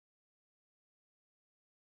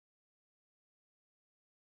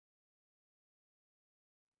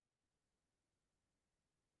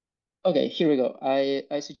Okay, here we go.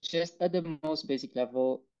 I suggest at the most basic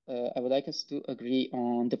level, I would like us to agree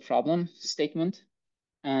on the problem statement.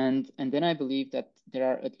 And then I believe that there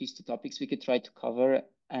are at least two topics we could try to cover,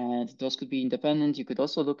 and those could be independent. You could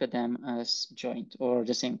also look at them as joint or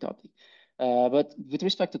the same topic. But with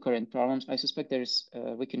respect to current problems, I suspect there's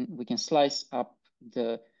we can slice up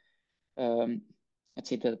the um, let's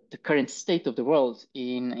say the current state of the world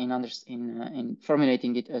in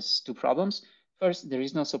formulating it as two problems. First, there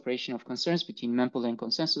is no separation of concerns between mempool and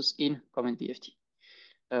consensus in CometBFT.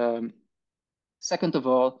 Um, Second of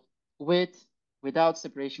all, without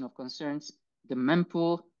separation of concerns, the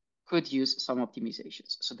mempool could use some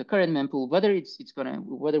optimizations. So the current mempool, whether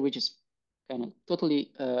we just kind of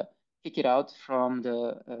totally kick it out from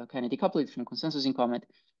the kind of decouple it from consensus in Comet,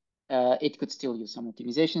 it could still use some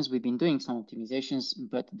optimizations. We've been doing some optimizations,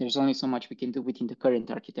 but there's only so much we can do within the current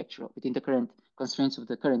architecture, within the current constraints of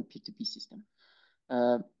the current P2P system.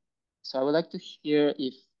 So I would like to hear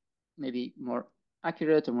if maybe more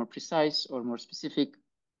accurate or more precise or more specific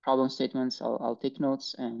problem statements. I'll take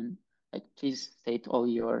notes and like please state all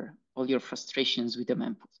your frustrations with the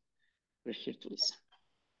mempool. We're here to listen.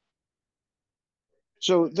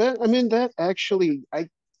 So that actually, I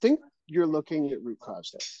think you're looking at root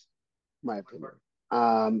cause there, my opinion.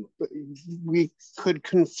 But we could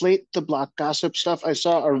conflate the block gossip stuff. I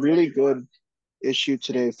saw a really good issue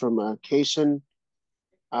today from Kaysen,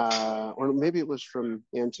 or maybe it was from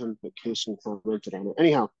Anton, but Kaysen commented on it.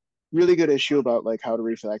 Anyhow, really good issue about like how to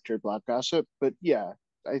refactor block gossip. But yeah,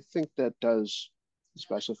 I think that does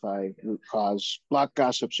specify root cause. Block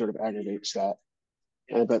gossip sort of aggregates that.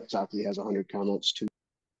 And I bet Zaki has 100 comments too.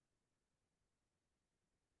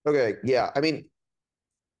 Okay, yeah, I mean,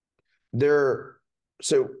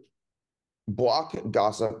 so block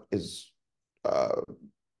gossip is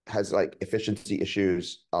has like efficiency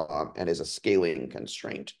issues and is a scaling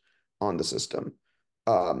constraint on the system.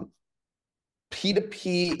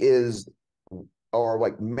 P2P is, or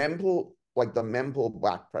like mempool, like the mempool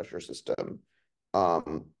back pressure system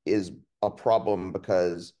is a problem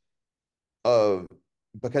because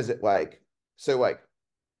it like, so like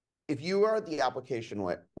if you are the application,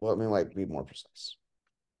 like, well, let me like be more precise.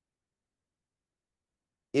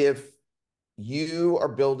 If you are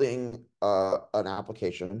building an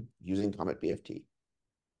application using CometBFT,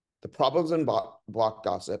 the problems in block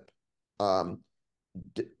gossip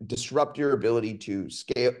disrupt your ability to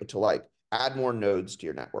scale, to like add more nodes to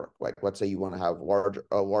your network. Like let's say you want to have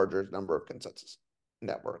a larger number of consensus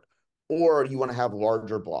network, or you want to have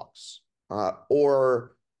larger blocks,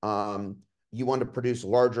 or you want to produce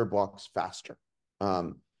larger blocks faster.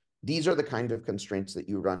 These are the kind of constraints that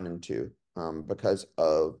you run into because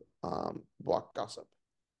of block gossip.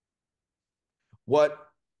 What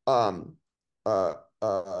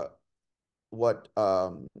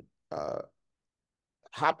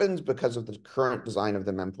happens because of the current design of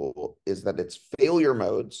the mempool is that its failure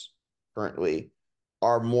modes currently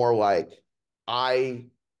are more like my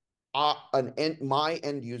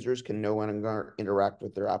end users can no longer interact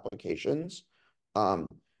with their applications.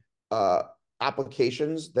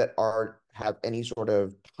 Applications that have any sort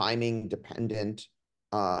of timing dependent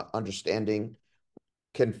understanding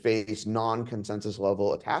can face non-consensus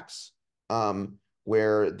level attacks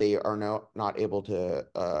where they are not able to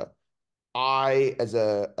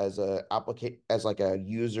as like a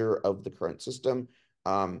user of the current system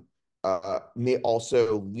may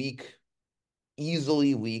also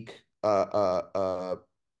easily leak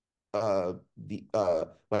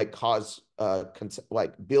like cause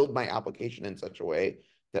like build my application in such a way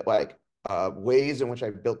that like ways in which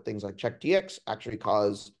I built things like CheckTX actually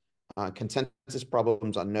cause consensus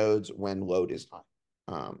problems on nodes when load is high.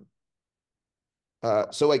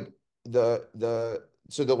 So like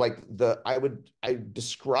I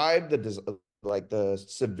describe the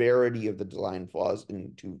severity of the design flaws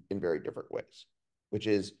in very different ways, which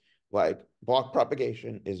is like block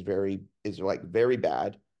propagation is very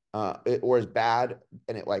bad, or is bad,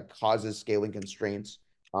 and it like causes scaling constraints.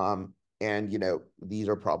 And these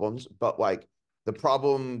are problems, but like the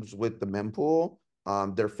problems with the mempool,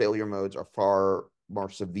 their failure modes are far more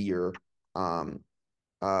severe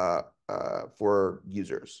for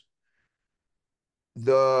users.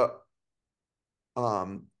 The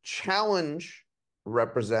challenge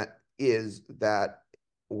is that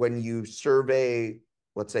when you survey,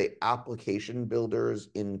 let's say, application builders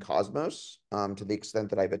in Cosmos, to the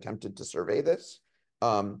extent that I've attempted to survey this,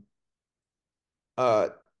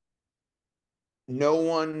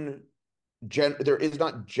 there is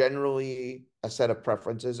not generally a set of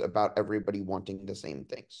preferences about everybody wanting the same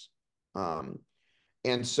things.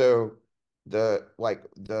 And so the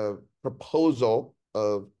proposal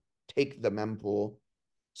of take the mempool.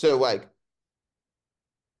 So like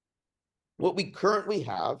what we currently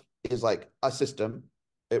have is like a system.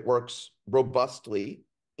 It works robustly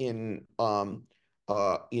in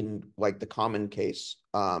like the common case.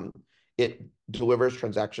 It delivers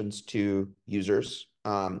transactions to users.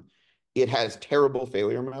 It has terrible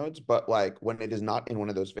failure modes, but like when it is not in one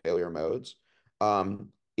of those failure modes,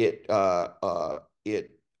 it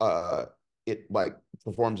like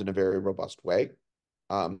performs in a very robust way.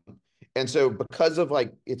 And so because of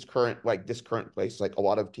like its current, like this current place, like a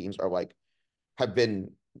lot of teams are like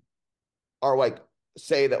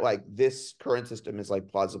say that like this current system is like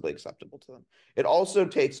plausibly acceptable to them. It also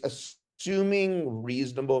takes, assuming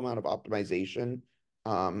reasonable amount of optimization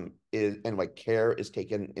and like care is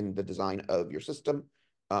taken in the design of your system.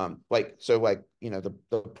 Like so like the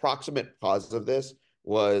approximate cause of this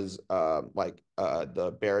was the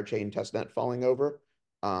Barachain testnet falling over.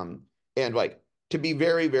 And like to be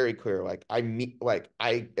very, very clear, like I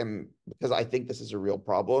am, because I think this is a real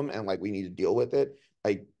problem and like we need to deal with it.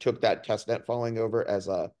 I took that testnet falling over as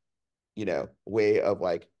a, way of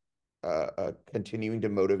like continuing to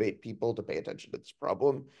motivate people to pay attention to this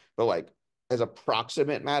problem. But like as a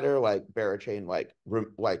proximate matter, like Barachain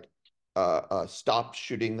stopped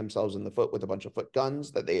shooting themselves in the foot with a bunch of foot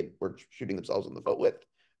guns that they were shooting themselves in the foot with.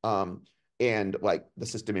 And like the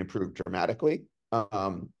system improved dramatically.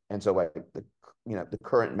 And so like the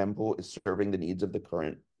current mempool is serving the needs of the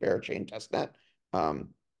current Barachain testnet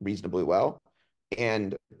reasonably well.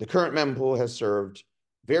 And the current mempool has served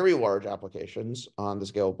very large applications on the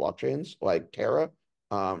scale of blockchains like Terra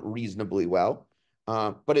reasonably well.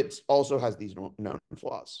 But it also has these known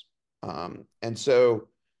flaws. And so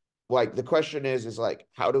like the question is like,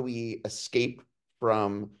 how do we escape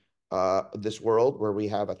from this world where we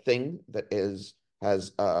have a thing that has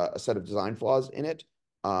a set of design flaws in it,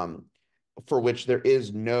 for which I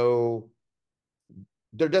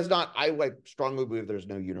like strongly believe there's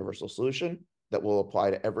no universal solution that will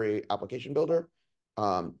apply to every application builder.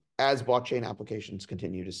 As blockchain applications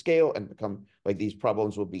continue to scale and become like these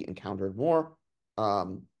problems will be encountered more.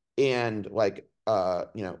 And like,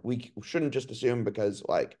 we shouldn't just assume because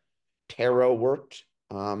like Terra worked,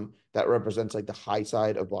 that represents like the high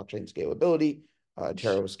side of blockchain scalability.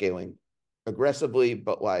 Terra was scaling aggressively,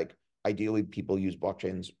 but like ideally people use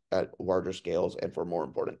blockchains at larger scales and for more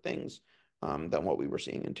important things than what we were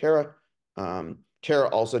seeing in Terra. Terra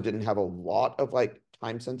also didn't have a lot of like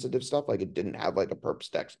time sensitive stuff. Like it didn't have like a perp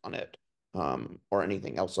stacks on it or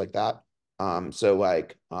anything else like that. So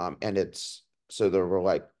like, so there were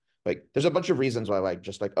like there's a bunch of reasons why like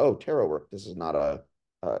just like, oh, Terra worked. This is not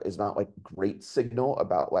like great signal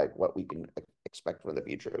about like what we can expect for the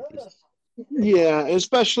future of these. Yeah,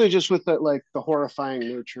 especially just with that, like the horrifying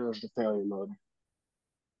nature of the failure mode.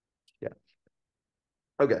 Yeah.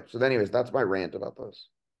 Okay. So anyways, that's my rant about those.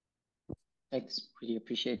 Thanks, really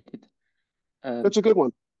appreciate it. That's a good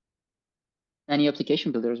one. Any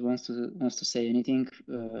application builders wants to say anything?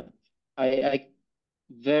 I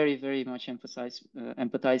very, very much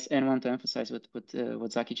empathize and want to emphasize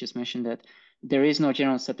what Zaki just mentioned, that there is no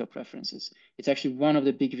general set of preferences. It's actually one of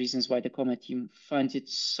the big reasons why the Comet team finds it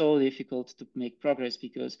so difficult to make progress,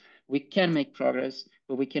 because we can make progress,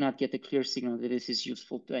 but we cannot get a clear signal that this is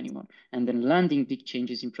useful to anyone. And then landing big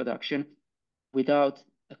changes in production without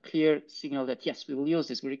a clear signal that, yes, we will use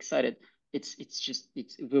this, we're excited.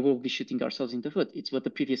 We will be shooting ourselves in the foot. It's what the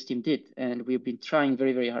previous team did. And we've been trying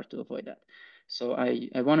very, very hard to avoid that. So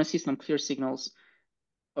I want to see some clear signals,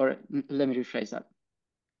 or let me rephrase that.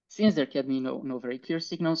 Since there can be no very clear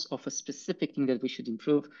signals of a specific thing that we should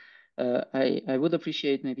improve, I would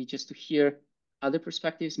appreciate maybe just to hear other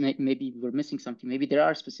perspectives. Maybe we're missing something. Maybe there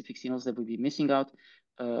are specific signals that we'll be missing out.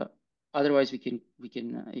 Otherwise, we can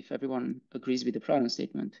if everyone agrees with the problem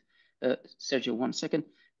statement. Sergio, 1 second.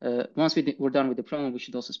 Once we're done with the problem, we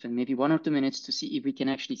should also spend maybe 1 or 2 minutes to see if we can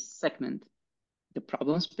actually segment the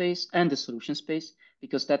problem space and the solution space,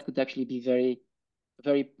 because that could actually be very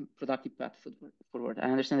productive path forward. I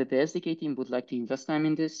understand that the SDK team would like to invest time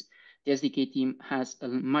in this. The SDK team has a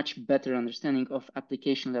much better understanding of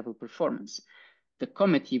application level performance. The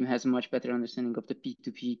Comet team has a much better understanding of the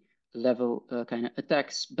P2P level kind of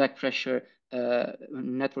attacks, back pressure,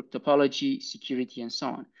 network topology, security, and so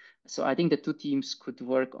on. So I think the two teams could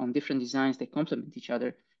work on different designs that complement each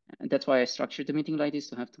other. And that's why I structured the meeting like this,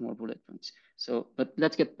 to have 2 more bullet points. So, but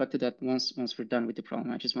let's get back to that once we're done with the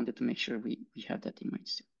problem. I just wanted to make sure we have that in mind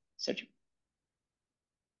still. Sergio.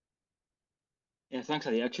 Yeah, thanks,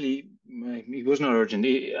 Adi. Actually, it was not urgent.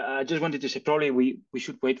 I just wanted to say probably we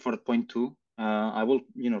should wait for point 2. I will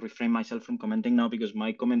refrain myself from commenting now, because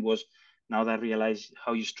my comment was now that I realize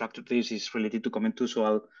how you structured this is related to comment two,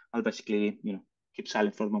 so I'll basically, keep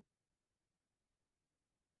silent for the moment.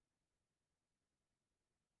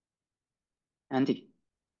 Andy.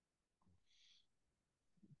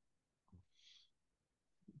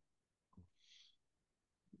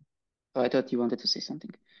 Oh, I thought you wanted to say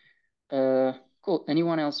something. Cool.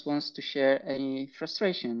 Anyone else wants to share any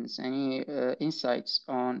frustrations, any insights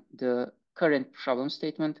on the current problem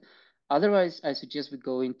statement? Otherwise, I suggest we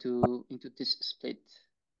go into this split.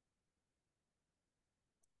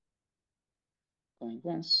 Going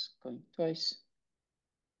once, going twice.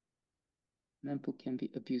 Mempool can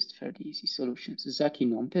be abused fairly easy solutions. Zaki,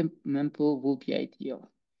 no, mempool will be ideal.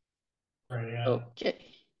 Right, yeah. Okay.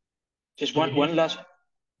 Just one last.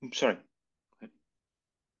 Sorry.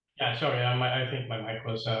 Yeah, sorry. I think my mic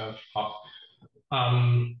was off.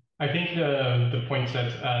 I think the points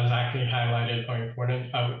that Zachary highlighted are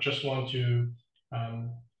important. I would just want to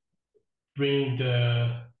bring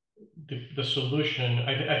the solution.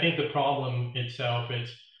 I think the problem itself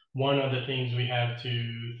is one of the things we have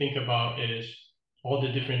to think about is all the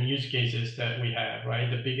different use cases that we have, right?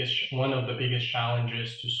 One of the biggest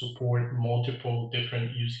challenges to support multiple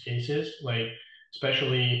different use cases, like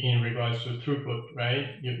especially in regards to throughput, right?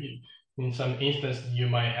 In some instances, you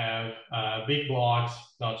might have big blocks,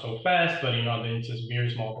 not so fast, but in other instances,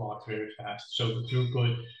 very small blocks, very fast. So the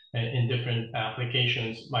throughput in different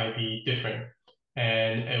applications might be different.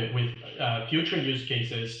 And with future use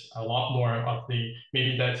cases, a lot more of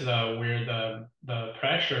maybe that's where the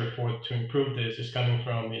pressure to improve this is coming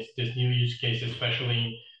from, is this new use case,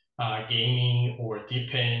 especially gaming or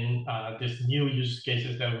deepen these new use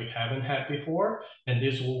cases that we haven't had before. And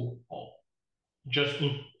this will just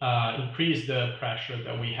increase the pressure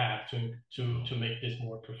that we have to make this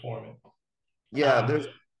more performant. Yeah, there's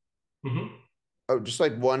just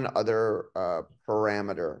like one other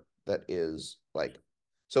parameter that is like,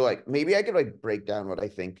 so like maybe I could like break down what I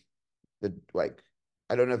think I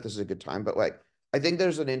don't know if this is a good time, but like I think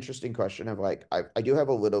there's an interesting question of like I do have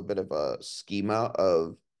a little bit of a schema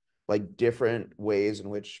of like different ways in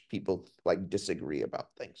which people like disagree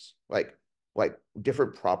about things, like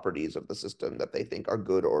different properties of the system that they think are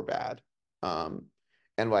good or bad.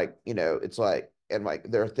 And like, it's like, and like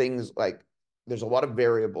there are things like there's a lot of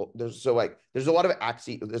variable. There's a lot of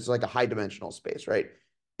axes. There's like a high dimensional space, right?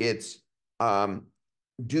 It's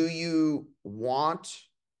do you want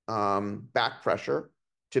back pressure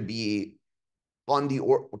to be on the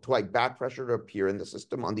back pressure to appear in the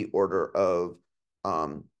system on the order of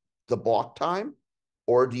the block time,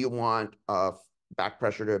 or do you want back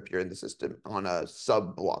pressure to appear in the system on a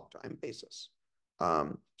sub block time basis?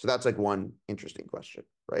 So that's like one interesting question,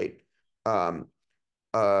 right?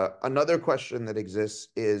 Another question that exists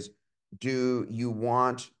is, do you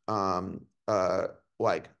want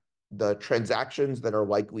like the transactions that are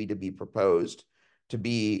likely to be proposed to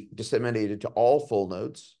be disseminated to all full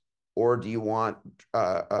nodes, or do you want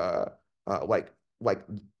like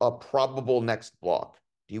a probable next block?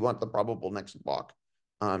 Do you want the probable next block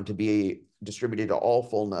to be distributed to all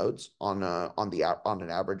full nodes on an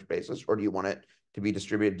average basis, or do you want it to be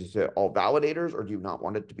distributed to all validators, or do you not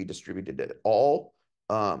want it to be distributed at all?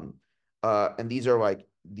 And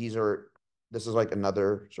this is like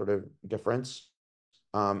another sort of difference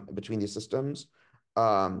between these systems.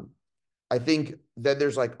 I think that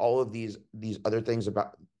there's like all of these other things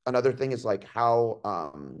about. Another thing is like how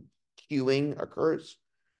queuing occurs.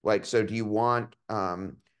 Like, so do you want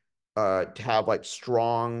to have like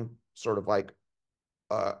strong sort of like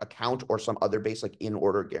account or some other base like in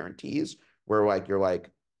order guarantees where like you're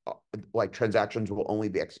like transactions will only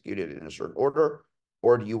be executed in a certain order,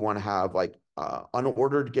 or do you want to have like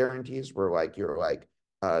unordered guarantees where like you're like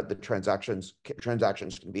the transactions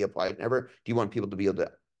can be applied never? Do you want people to be able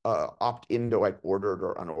to opt into like ordered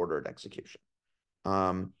or unordered execution?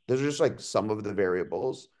 Those are just like some of the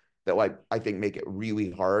variables that like I think make it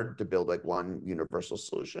really hard to build like one universal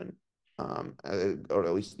solution. Or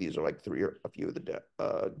at least these are like a few of the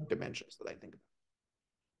dimensions that I think about.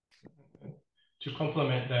 To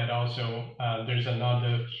complement that also, there's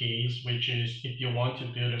another case, which is if you want to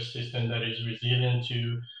build a system that is resilient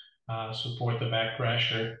to support the back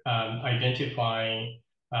pressure, identifying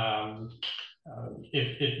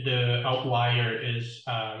if the outlier is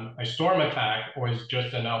a storm attack or is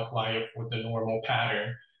just an outlier for the normal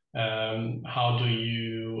pattern. How do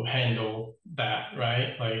you handle that,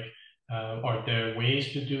 right? Like, are there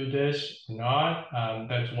ways to do this or not?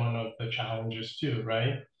 That's one of the challenges too,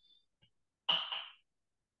 right?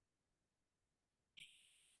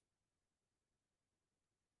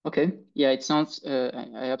 Okay, yeah, it sounds,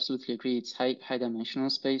 I absolutely agree. It's high dimensional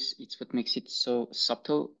space. It's what makes it so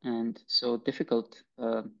subtle and so difficult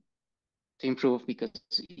to improve, because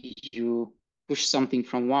you push something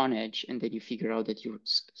from one edge and then you figure out that you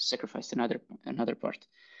sacrificed another part.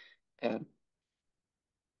 Yeah.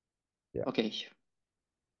 Okay.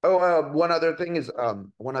 Oh, one other thing is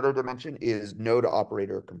one other dimension is node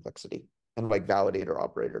operator complexity and like validator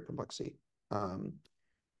operator complexity.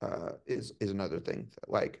 Is another thing.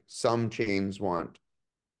 Like some chains want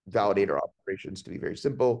validator operations to be very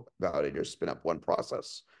simple. Validators spin up one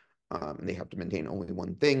process, and they have to maintain only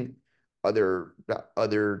one thing. Other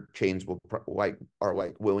chains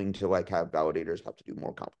are willing to like have validators have to do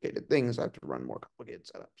more complicated things, have to run more complicated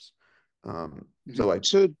setups. So like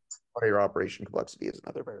So validator operation complexity is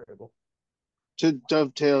another variable. to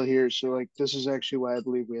dovetail here, so like this is actually why I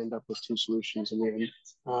believe we end up with two solutions in the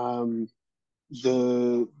end.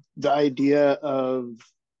 The idea of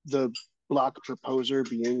the block proposer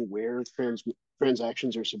being where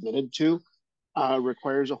transactions are submitted to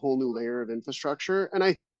requires a whole new layer of infrastructure, and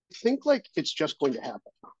I think like it's just going to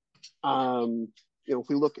happen. If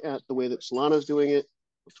we look at the way that Solana's doing it,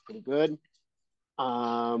 it's pretty good.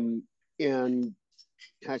 And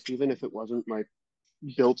heck, even if it wasn't like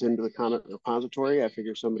built into the Comet repository, I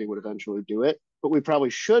figure somebody would eventually do it. But we probably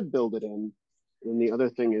should build it in. And the other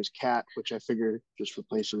thing is Cat, which I figure just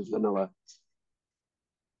replaces vanilla.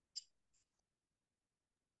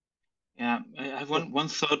 Yeah, I have one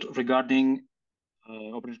thought regarding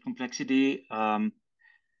operator complexity.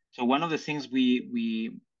 So one of the things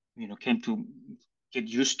we came to get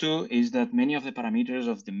used to is that many of the parameters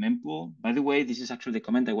of the mempool. By the way, this is actually the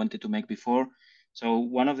comment I wanted to make before. So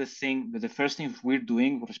one of the first thing we're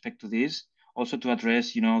doing with respect to this, also to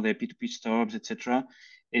address the P2P stores, etc.,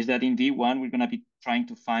 is that in V1 we're going to be trying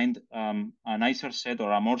to find a nicer set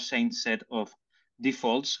or a more sane set of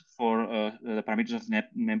defaults for the parameters of the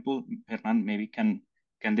mempool. Hernan maybe can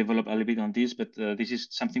develop a little bit on this, but this is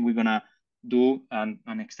something we're gonna do and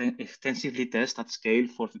extensively test at scale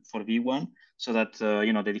for V1, so that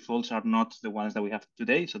the defaults are not the ones that we have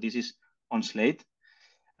today. So this is on slate.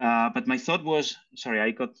 But my thought was, sorry,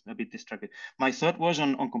 I got a bit distracted. My thought was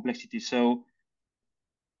on complexity. So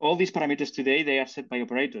all these parameters today, they are set by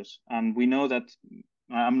operators. And we know that,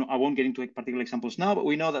 I won't get into particular examples now, but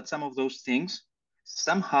we know that some of those things,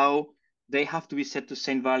 somehow they have to be set to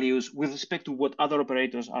same values with respect to what other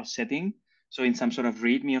operators are setting. So in some sort of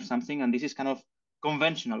README or something, and this is kind of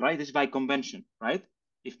conventional, right? This is by convention, right?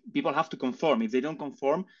 If people have to conform, if they don't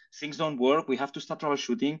conform, things don't work. We have to start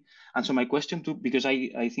troubleshooting. And so my question because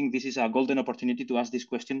I think this is a golden opportunity to ask this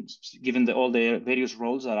question, given all the various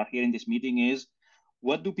roles that are here in this meeting, is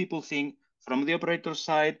what do people think from the operator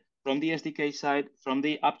side, from the SDK side, from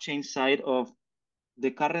the upchain side of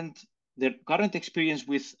the current experience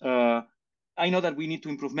with I know that we need to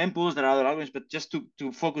improve mempools, there are other arguments, but just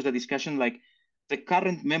to focus the discussion, like the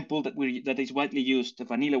current mempool that is widely used, the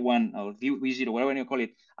vanilla one or V0, whatever you call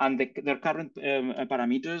it, and their current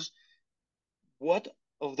parameters, what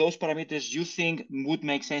of those parameters you think would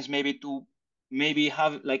make sense maybe to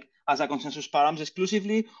have like as a consensus params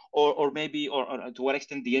exclusively, or maybe or to what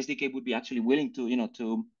extent the SDK would be actually willing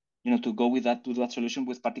to to go with that, to that solution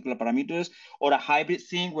with particular parameters, or a hybrid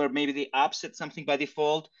thing where maybe the app sets something by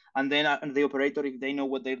default and then the operator, if they know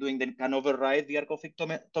what they're doing, then can override the config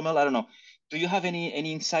toml. I don't know. Do you have any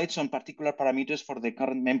insights on particular parameters for the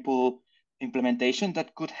current mempool implementation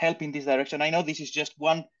that could help in this direction? I know this is just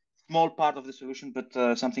one small part of the solution, but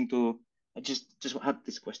something to just had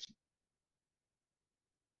this question.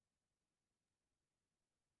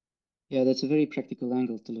 Yeah, that's a very practical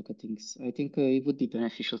angle to look at things. I think it would be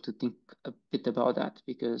beneficial to think a bit about that,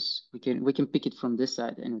 because we can pick it from this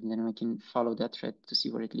side and then we can follow that thread to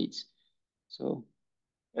see where it leads. So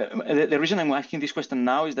the reason I'm asking this question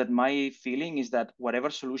now is that my feeling is that whatever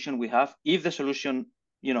solution we have, if the solution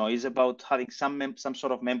is about having some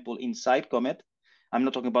sort of mempool inside Comet, I'm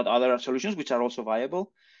not talking about other solutions which are also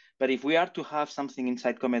viable, but if we are to have something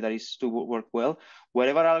inside Comet that is to work well,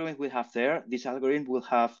 whatever algorithm we have there, this algorithm will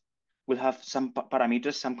have some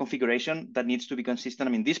parameters, some configuration that needs to be consistent.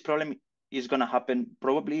 I mean, this problem is going to happen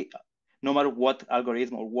probably no matter what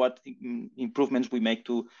algorithm or what improvements we make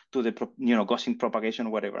to the Gaussian propagation or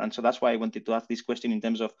whatever. And so that's why I wanted to ask this question in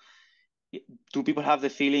terms of, do people have the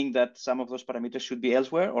feeling that some of those parameters should be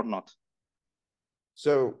elsewhere or not?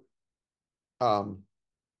 So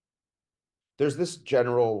there's this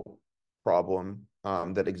general problem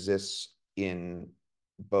that exists in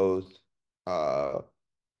both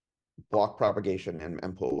block propagation and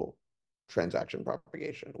mempool transaction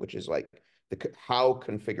propagation, which is like how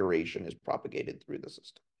configuration is propagated through the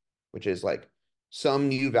system, which is like some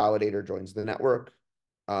new validator joins the network,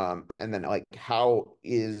 and then like how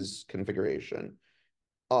is configuration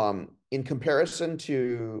in comparison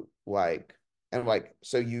to like, and like,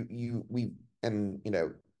 so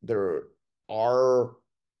there are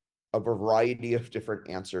a variety of different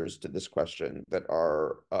answers to this question that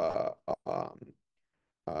are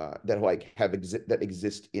that like that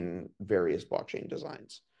exist in various blockchain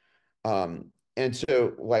designs. And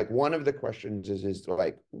so like one of the questions is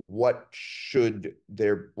like what should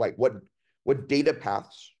there like what data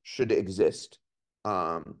paths should exist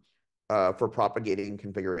for propagating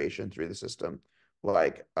configuration through the system.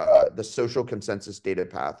 Like the social consensus data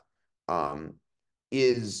path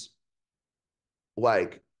is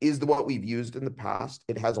what we've used in the past.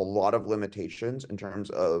 It has a lot of limitations in terms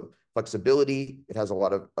of flexibility. It has a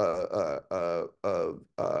lot of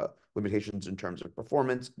limitations in terms of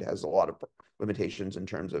performance. It has a lot of limitations in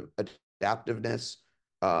terms of adaptiveness.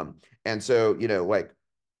 And so, like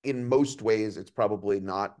in most ways, it's probably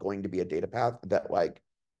not going to be a data path that like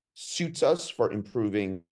suits us for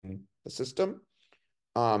improving the system.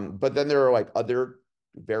 But then there are like other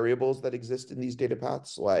variables that exist in these data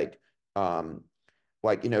paths, like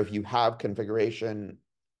if you have configuration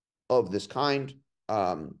of this kind,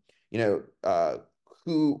 how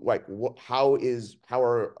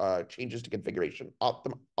are changes to configuration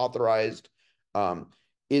authorized?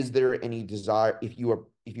 Is there any desire if you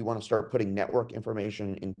want to start putting network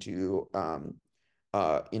information into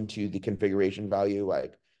the configuration value,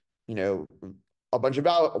 like a bunch of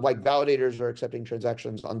validators are accepting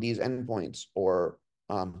transactions on these endpoints or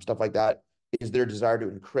stuff like that. Is there a desire to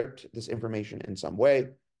encrypt this information in some way?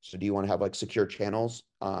 So do you want to have like secure channels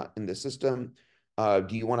in the system? Do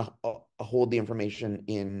you want to hold the information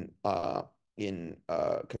in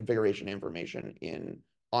configuration information in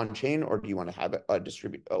on chain, or do you want to have a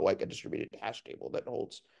distributed hash table that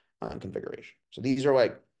holds configuration? So these are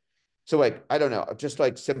like, I don't know, just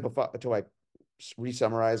like simplify to like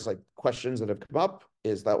re-summarize like questions that have come up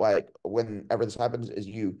is that like whenever this happens is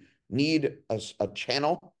you need a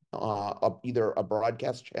channel, either a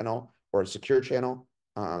broadcast channel or a secure channel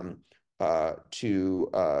to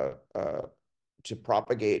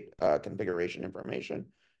propagate configuration information.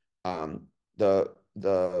 A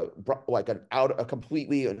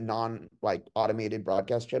completely non automated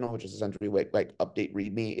broadcast channel, which is essentially like update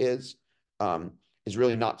readme is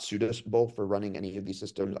really not suitable for running any of these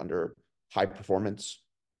systems under high performance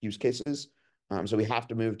use cases. So we have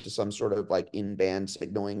to move to some sort of like in-band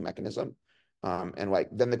signaling mechanism. And like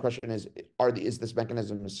then the question is this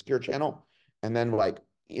mechanism a secure channel? And then like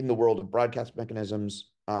in the world of broadcast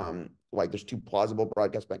mechanisms, like there's two plausible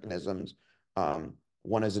broadcast mechanisms.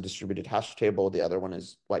 One is a distributed hash table. The other one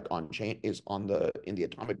is like on chain, is in the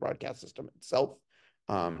atomic broadcast system itself.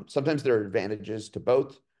 Sometimes there are advantages to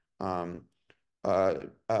both,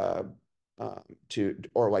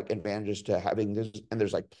 or like advantages to having this, and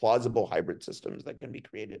there's like plausible hybrid systems that can be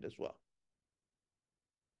created as well.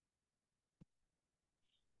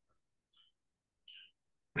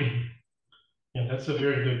 Yeah, that's a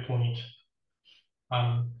very good point.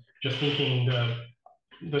 Just thinking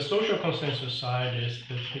the social consensus side is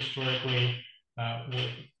historically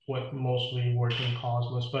what mostly work in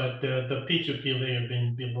Cosmos, but the P2P layer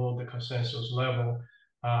being below the consensus level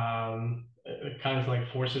it kind of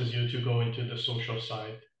like forces you to go into the social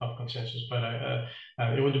side of consensus. But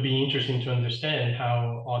it would be interesting to understand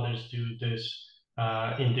how others do this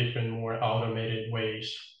in different, more automated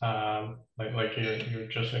ways, like you're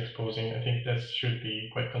just exposing. I think that should be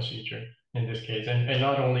quite considered in this case, and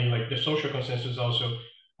not only like the social consensus, also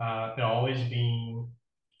they're always being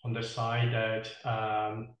on the side that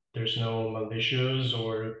there's no malicious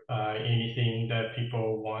or anything that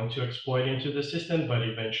people want to exploit into the system, but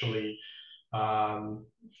eventually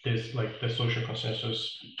this like the social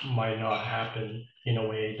consensus might not happen in a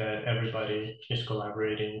way that everybody is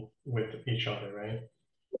collaborating with each other, right?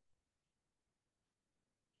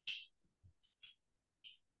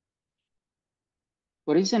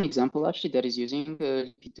 What is an example actually that is using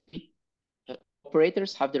P2P?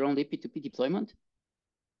 Operators have their own P2P deployment?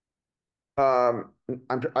 I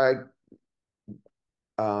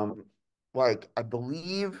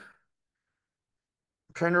believe,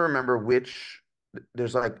 I'm trying to remember which.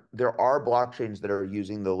 There are blockchains that are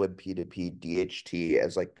using the libp2p DHT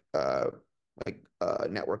as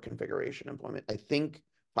network configuration employment. I think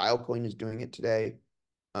Filecoin is doing it today.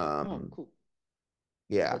 Oh, cool.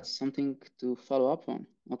 Yeah, that's something to follow up on.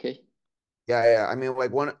 Okay. Yeah. I mean,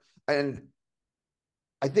 and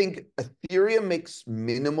I think Ethereum makes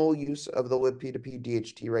minimal use of the libp2p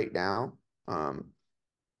DHT right now. And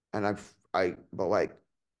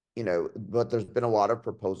but there's been a lot of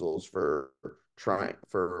proposals for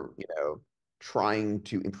trying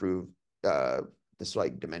to improve this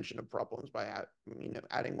like dimension of problems by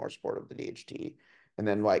adding more support of the DHT. And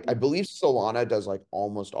then like I believe Solana does like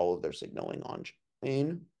almost all of their signaling on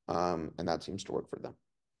chain, and that seems to work for them.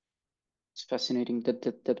 It's fascinating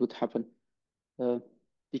that would happen,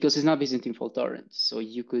 because it's not Byzantine fault tolerant. So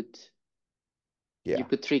you could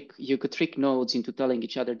trick nodes into telling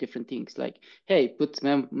each other different things, like, hey, put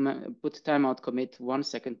timeout commit 1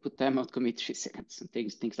 second, put timeout commit 3 seconds, and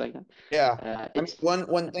things like that. Yeah. I mean,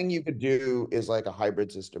 one thing you could do is like a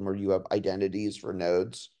hybrid system where you have identities for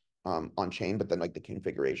nodes on chain, but then like the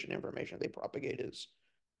configuration information they propagate is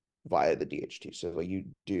via the DHT. So like you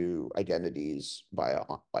do identities via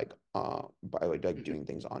by doing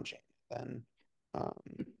things on chain. Then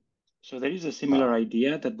so there is a similar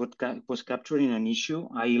idea that was capturing an issue.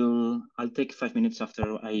 I'll take 5 minutes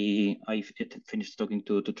after I finished talking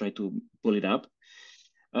to try to pull it up.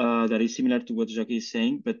 That is similar to what Jackie is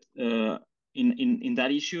saying, but in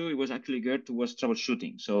that issue, it was actually geared towards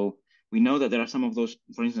troubleshooting. So we know that there are some of those,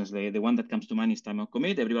 for instance, the one that comes to mind is timeout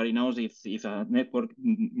commit. Everybody knows if a network,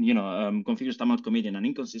 configures timeout commit in an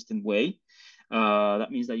inconsistent way,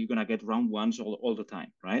 that means that you're going to get round ones all the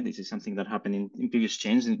time, right? This is something that happened in previous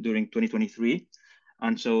chains during 2023.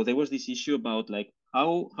 And so there was this issue about like,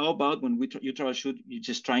 how about when you troubleshoot, you're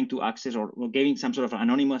just trying to access or giving some sort of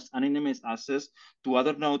anonymous access to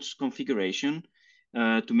other nodes configuration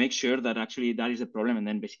to make sure that actually that is a problem, and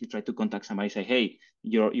then basically try to contact somebody, say, hey,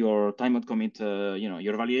 your timeout commit,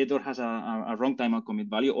 your validator has a wrong timeout commit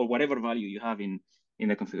value or whatever value you have in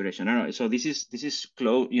the configuration. I don't know. So this is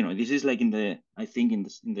close. This is like I think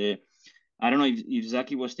in the I don't know if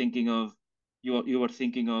Zaki was thinking of you were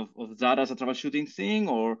thinking of that as a troubleshooting thing,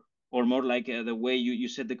 or more like the way you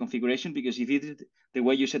set the configuration, because if you did the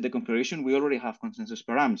way you set the configuration, we already have consensus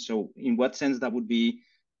params. So in what sense that would be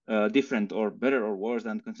different or better or worse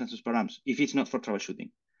than consensus params if it's not for troubleshooting?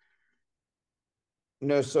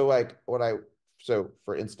 No, so like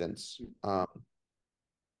for instance,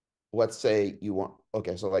 let's say you want,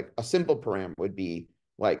 okay, so like a simple param would be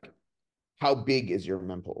like, how big is your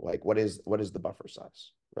mempool? Like what is the buffer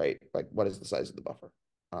size, right? Like what is the size of the buffer?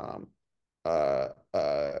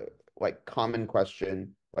 Like common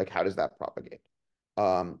question, like how does that propagate?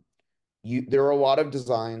 There are a lot of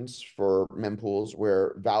designs for mempools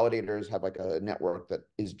where validators have like a network that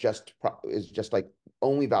is just like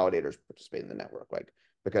only validators participate in the network, like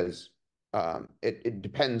because it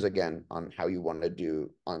depends again on how you want to do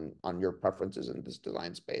on your preferences in this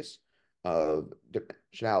design space of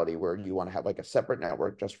dimensionality, where you want to have like a separate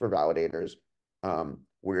network just for validators,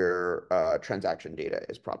 where transaction data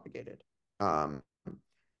is propagated.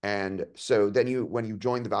 And so then when you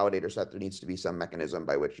join the validator set, there needs to be some mechanism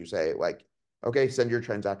by which you say like, okay, send your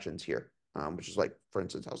transactions here, which is like, for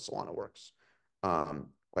instance, how Solana works.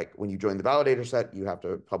 Like when you join the validator set, you have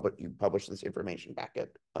to publish this information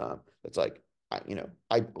packet. That's like, I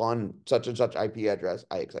on such and such IP address,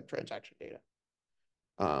 I accept transaction data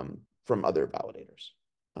from other validators.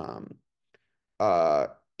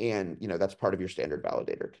 And that's part of your standard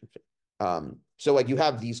validator config. So like you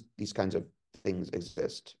have these kinds of things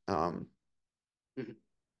exist.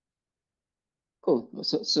 Cool.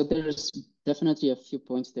 So there's definitely a few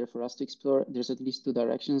points there for us to explore. There's at least two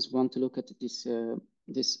directions. One, to look at this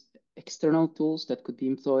external tools that could be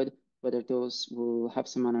employed, whether those will have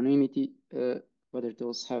some anonymity, whether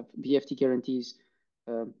those have BFT guarantees.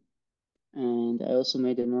 And I also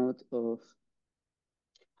made a note of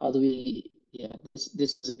how do we,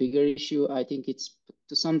 this is a bigger issue. I think it's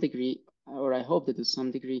to some degree, or I hope that to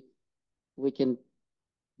some degree, we can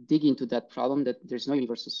dig into that problem, that there's no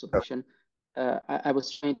universal solution. I was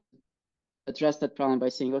trying to address that problem by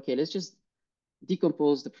saying, okay, let's just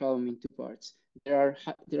decompose the problem in two parts. There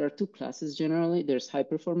are two classes generally. There's high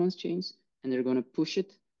performance chains, and they're going to push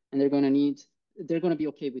it, and they're going to be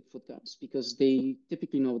okay with foot guns because they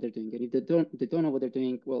typically know what they're doing. And if they don't know what they're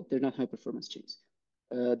doing, well, they're not high performance chains.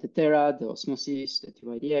 The Terra, the Osmosis, the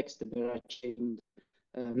TYDX, the Vera chain,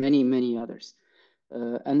 many others.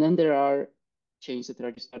 And then there are chains that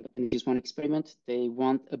are just this one experiment. They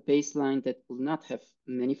want a baseline that will not have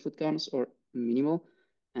many foot guns or minimal.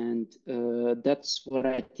 And that's what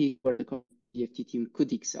I think where the CometBFT team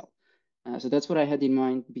could excel. So that's what I had in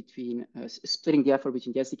mind between splitting the effort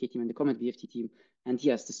between the SDK team and the CometBFT team. And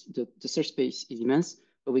yes, the search space is immense,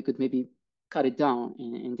 but we could maybe cut it down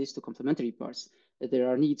in these two complementary parts. There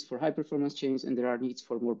are needs for high performance chains and there are needs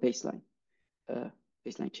for more baseline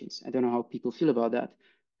chains. I don't know how people feel about that.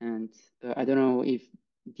 And I don't know if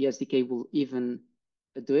the SDK will even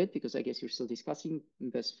do it, because I guess you're still discussing.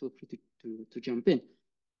 Best feel free to jump in.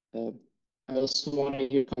 I also want to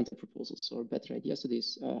hear counter proposals or better ideas to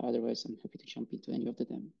this. Otherwise, I'm happy to jump into any of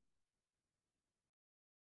them.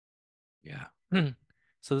 Yeah.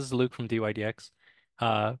 So this is Luke from DYDX.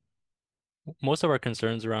 Uh, most of our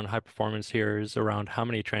concerns around high performance here is around how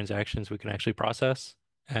many transactions we can actually process.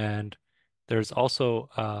 And there's also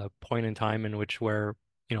a point in time in which where,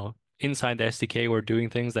 inside the SDK, we're doing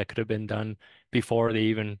things that could have been done before they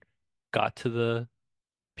even got to the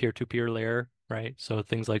peer-to-peer layer, right? So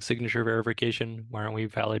things like signature verification, why aren't we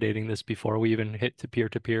validating this before we even hit to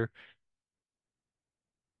peer-to-peer?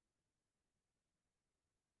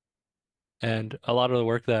 And a lot of the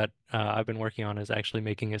work that I've been working on is actually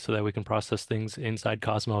making it so that we can process things inside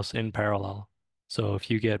Cosmos in parallel. So if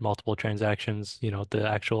you get multiple transactions, the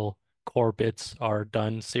actual core bits are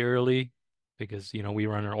done serially because, we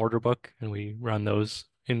run an order book and we run those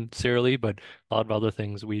in serially, but a lot of other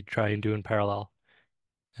things we try and do in parallel.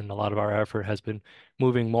 And a lot of our effort has been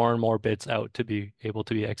moving more and more bits out to be able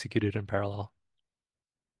to be executed in parallel.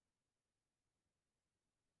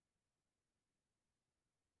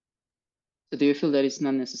 So do you feel that it's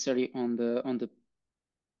not necessarily on the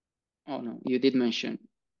oh no, you did mention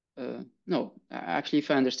no, actually,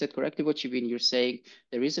 if I understood correctly what you mean, you're saying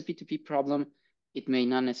there is a P2P problem. It may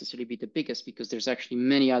not necessarily be the biggest because there's actually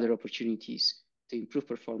many other opportunities to improve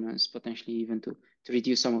performance, potentially even to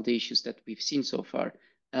reduce some of the issues that we've seen so far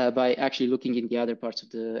by actually looking in the other parts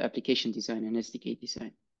of the application design and SDK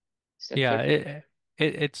design. Is that Yeah, fair?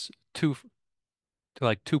 it's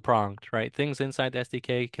two-pronged, right? Things inside the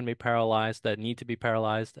SDK can be parallelized that need to be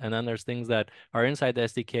parallelized, and then there's things that are inside the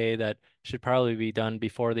SDK that should probably be done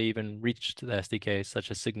before they even reach to the SDK, such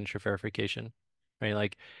as signature verification, right?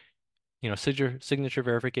 Like, signature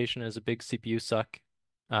verification is a big CPU suck,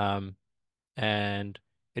 um, and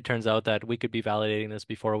it turns out that we could be validating this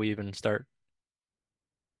before we even start,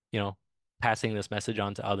 you know, passing this message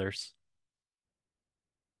on to others.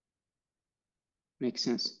 Makes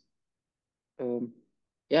sense.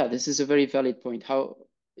 Yeah, this is a very valid point. How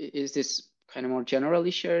is this kind of more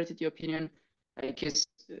generally shared in your opinion? I guess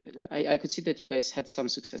I could see that you guys had some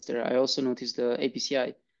success there. I also noticed the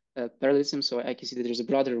APCI parallelism, so I can see that there's a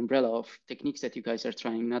broader umbrella of techniques that you guys are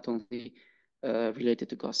trying, not only related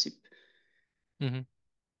to gossip. Hmm.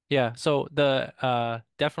 Yeah, so the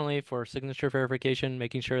definitely for signature verification,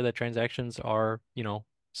 making sure that transactions are,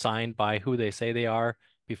 signed by who they say they are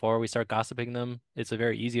before we start gossiping them. It's a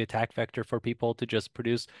very easy attack vector for people to just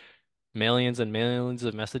produce millions and millions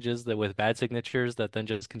of messages that with bad signatures that then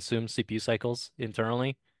just consume CPU cycles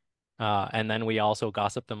internally. And then we also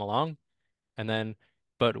gossip them along. And then,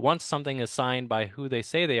 but once something is signed by who they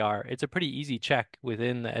say they are, it's a pretty easy check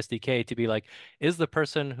within the SDK to be like, is the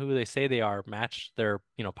person who they say they are match their,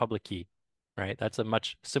 public key, right? That's a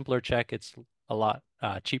much simpler check. It's a lot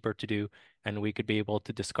cheaper to do, and we could be able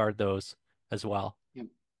to discard those as well. Yeah,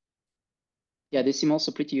 yeah, they seem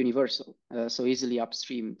also pretty universal, so easily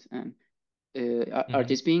upstreamed. And are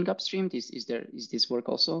these being upstreamed? Is this work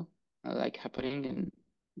also like happening and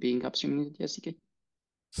being upstreamed in the SDK?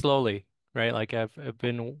 Slowly, right? Like I've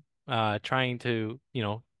been trying to,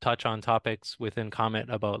 touch on topics within Comet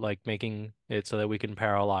about like making it so that we can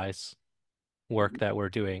parallelize work that we're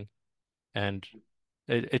doing. And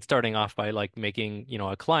it's starting off by like making,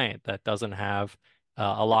 a client that doesn't have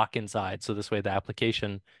a lock inside. So this way the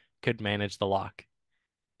application could manage the lock.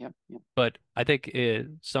 Yeah, yeah. But I think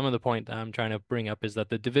some of the point that I'm trying to bring up is that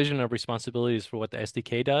the division of responsibilities for what the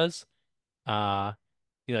SDK does, uh,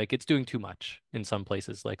 like it's doing too much in some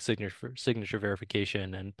places, like signature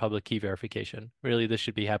verification and public key verification. Really, this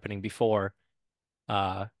should be happening before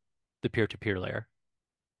uh, the peer-to-peer layer.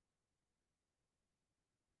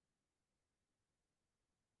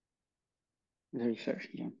 Very fair.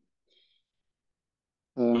 Yeah.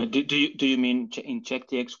 Do you mean in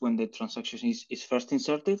CheckTX when the transaction is first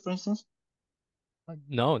inserted, for instance?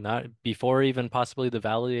 No, not before even possibly the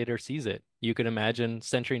validator sees it. You can imagine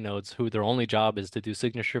Sentry nodes who their only job is to do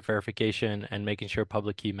signature verification and making sure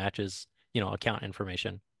public key matches, account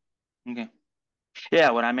information. Okay.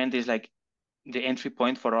 Yeah, what I meant is like the entry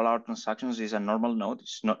point for all our transactions is a normal node.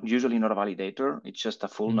 It's not usually not a validator. It's just a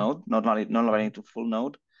full Mhm. node, not validated full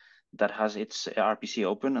node that has its RPC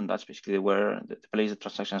open, and that's basically where the place the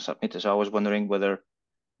transaction is submitted. So I was wondering whether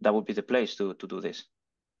that would be the place to do this.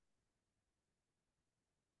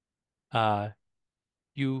 Uh,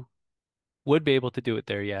 you would be able to do it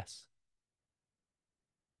there, yes.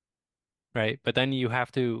 Right? But then you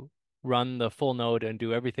have to run the full node and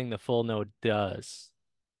do everything the full node does.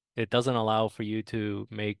 It doesn't allow for you to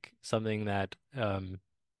make something that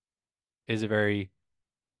is a very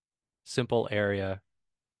simple area.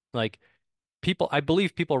 Like I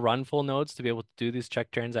believe people run full nodes to be able to do these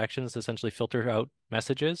check transactions, to essentially filter out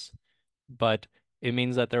messages, but it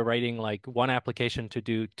means that they're writing like one application to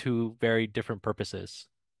do two very different purposes,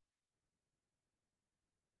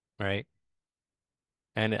 right?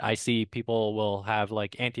 And I see people will have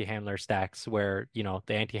like anti-handler stacks where, the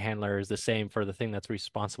anti-handler is the same for the thing that's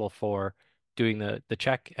responsible for doing the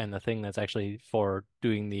check and the thing that's actually for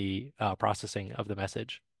doing the processing of the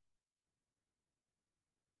message.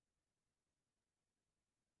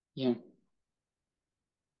 Yeah.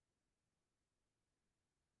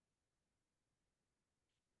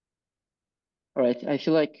 All right. I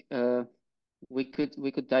feel like we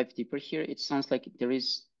could dive deeper here. It sounds like there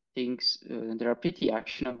is things that are pretty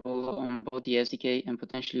actionable on both the SDK and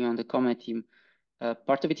potentially on the Comet team.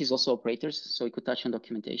 Part of it is also operators, so we could touch on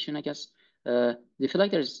documentation, I guess. Do you feel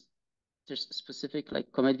like there's specific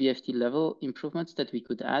like CometBFT level improvements that we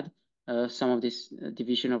could add? Some of this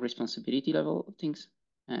division of responsibility level things.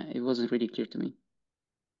 It wasn't really clear to me.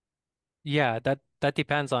 Yeah, that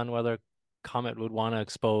depends on whether Comet would want to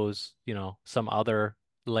expose, some other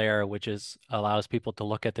layer which allows people to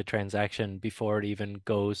look at the transaction before it even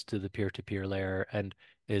goes to the peer-to-peer layer and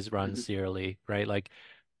is run serially, right? Like,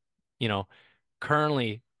 you know,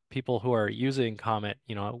 currently people who are using Comet,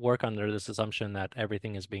 work under this assumption that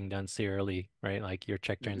everything is being done serially, right? Like your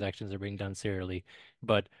check transactions are being done serially.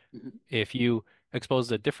 But if you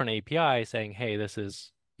expose a different API saying, hey, this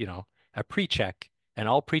is, a pre-check and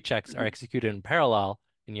all pre-checks are executed in parallel,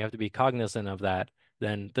 and you have to be cognizant of that,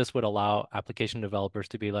 then this would allow application developers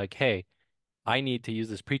to be like, hey, I need to use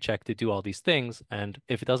this pre-check to do all these things. And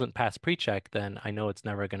if it doesn't pass pre-check, then I know it's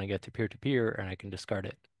never going to get to peer-to-peer and I can discard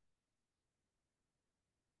it.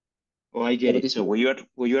 Oh, I get it. So what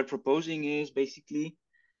you are proposing is basically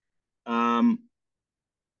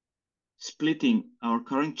splitting our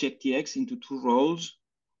current checktx into two roles.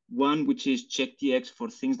 One, which is checktx for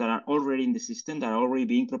things that are already in the system, that are already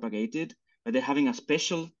being propagated, but they're having a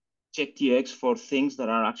special checktx for things that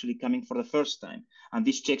are actually coming for the first time. And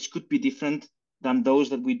these checks could be different than those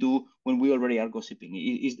that we do when we already are gossiping.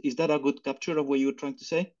 Is that a good capture of what you were trying to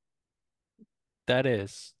say? That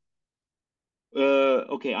is.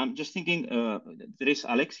 Okay, I'm just thinking. There is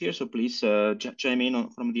Alex here, so please chime in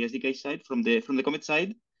from the SDK side, from the Comet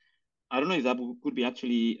side. I don't know if that could be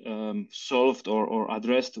actually solved or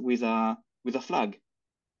addressed with a flag.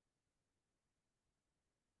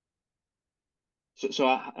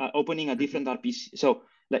 So opening a different RPC. So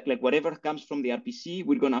like whatever comes from the RPC,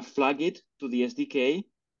 we're gonna flag it to the SDK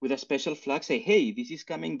with a special flag. Say, hey, this is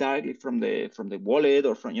coming directly from the wallet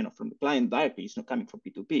or from the client directly. It's not coming from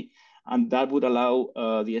P2P, and that would allow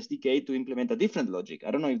the SDK to implement a different logic.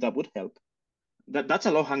 I don't know if that would help. That's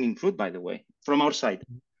a low-hanging fruit, by the way, from our side.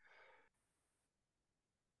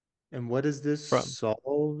 And what does this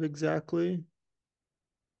solve exactly?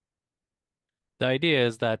 The idea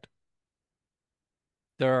is that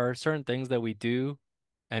there are certain things that we do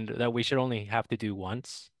and that we should only have to do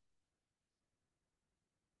once.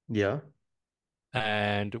 Yeah.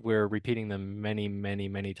 And we're repeating them many, many,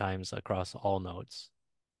 many times across all nodes.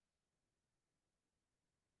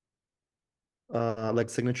 Like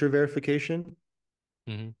signature verification?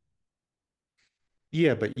 Mm-hmm.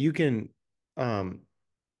 Yeah, but you can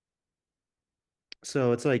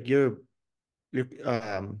so it's like you're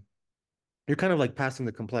kind of like passing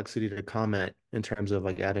the complexity to Comet in terms of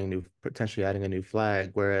like potentially adding a new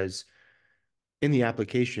flag, whereas in the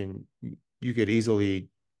application you could easily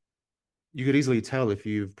tell if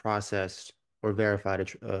you've processed or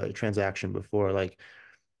verified a transaction before. Like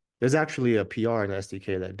there's actually a PR in the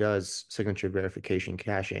SDK that does signature verification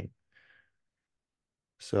caching.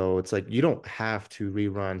 So it's like you don't have to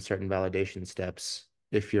rerun certain validation steps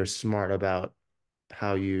if you're smart about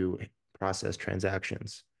how you process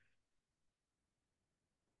transactions.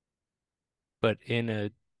 But in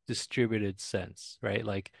a distributed sense, right?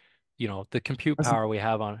 Like, the compute power we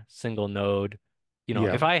have on a single node,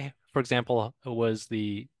 Yeah. if I, for example, was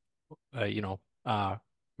the,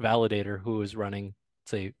 validator who was running,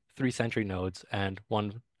 say, 3 sentry nodes and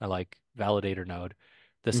one like validator node,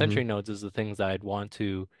 the sentry nodes is the things that I'd want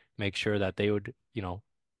to make sure that they would,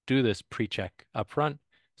 do this pre-check up front.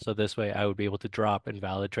 So this way I would be able to drop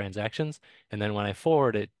invalid transactions. And then when I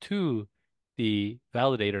forward it to the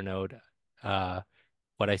validator node,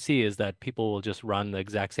 what I see is that people will just run the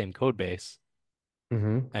exact same code base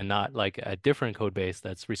and not like a different code base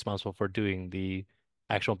that's responsible for doing the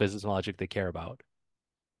actual business logic they care about.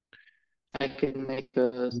 I can make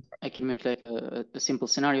like a simple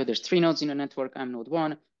scenario. There's 3 nodes in a network. I'm node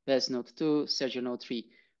 1, Bez node 2, Sergio node 3.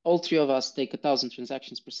 All 3 of us take 1,000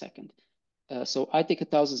 transactions per second. So I take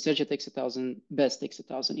 1,000, Sergio takes 1,000, Bez takes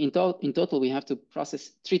 1,000. In total, we have to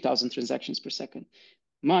process 3,000 transactions per second.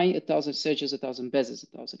 My 1,000, Sergio's 1,000, Bez's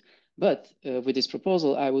 1,000. But with this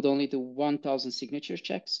proposal, I would only do 1,000 signature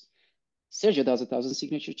checks. Sergio does 1,000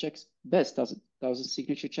 signature checks. Bez does 1,000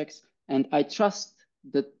 signature checks. And I trust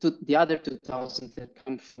the other 2,000 that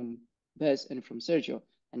come from Bez and from Sergio.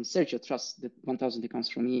 And Sergio trusts the 1,000 that comes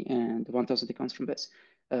from me and the 1,000 that comes from Bez.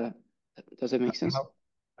 Does that make sense?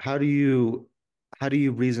 How do you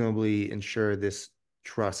reasonably ensure this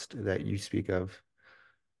trust that you speak of?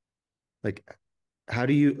 Like, how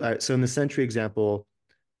do you so in the Sentry example,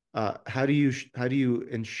 how do you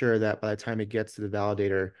ensure that by the time it gets to the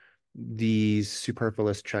validator, these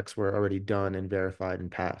superfluous checks were already done and verified and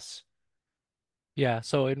pass? Yeah,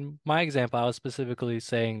 so in my example, I was specifically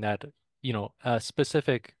saying that, a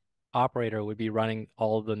specific operator would be running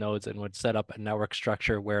all of the nodes and would set up a network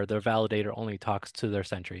structure where their validator only talks to their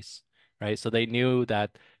sentries, right? So they knew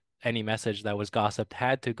that any message that was gossiped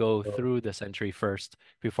had to go through the sentry first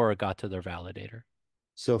before it got to their validator.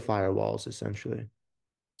 So firewalls, essentially.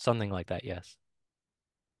 Something like that, yes.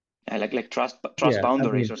 Like trust Yeah,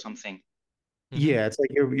 boundaries or something. Yeah, it's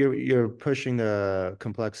like you're pushing the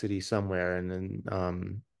complexity somewhere, and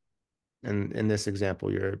then and in this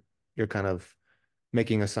example, you're kind of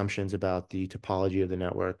making assumptions about the topology of the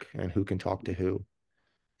network and who can talk to who.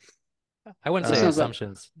 I wouldn't It say sounds like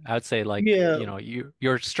assumptions. I would say like, Yeah,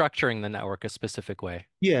 you're structuring the network a specific way.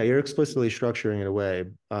 yeah, you're explicitly structuring it away.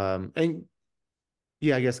 And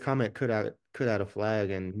yeah, I guess Comet could add a flag,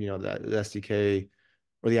 and that the SDK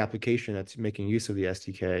or the application that's making use of the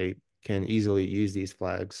SDK can easily use these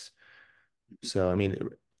flags. So I mean,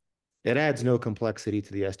 it adds no complexity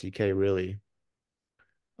to the SDK really.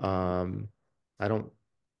 I don't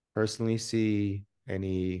personally see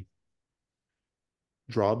any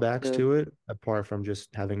drawbacks to it apart from just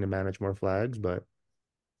having to manage more flags, but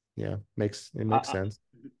yeah, makes sense.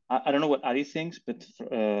 I don't know what Adi thinks, but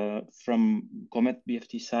from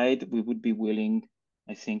CometBFT side, we would be willing,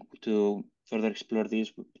 I think, to further explore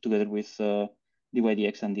this together with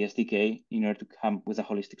DYDX and the SDK in order to come with a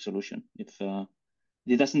holistic solution. If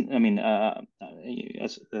it doesn't, I mean,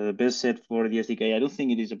 as Bez said for the SDK, I don't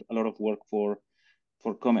think it is a lot of work for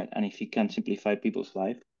Comet, and if it can simplify people's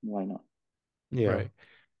life, why not? Yeah. Right.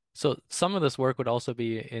 So some of this work would also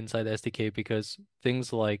be inside the SDK because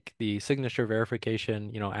things like the signature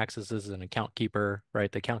verification, access as an account keeper,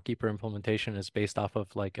 right? The account keeper implementation is based off of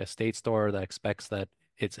like a state store that expects that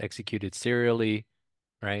it's executed serially,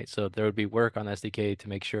 right? So there would be work on SDK to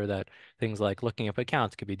make sure that things like looking up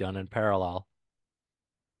accounts could be done in parallel,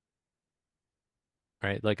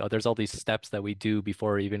 right? Like, there's all these steps that we do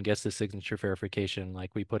before it even gets to signature verification.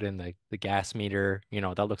 Like we put in the gas meter,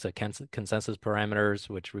 that looks at consensus parameters,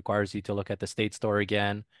 which requires you to look at the state store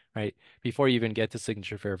again, right? Before you even get to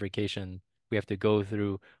signature verification, we have to go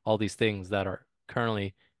through all these things that are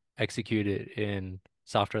currently executed in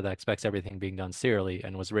software that expects everything being done serially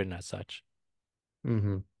and was written as such.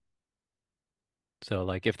 Mm-hmm. So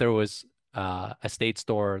like if there was a state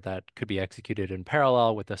store that could be executed in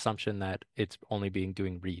parallel with the assumption that it's only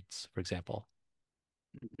doing reads, for example.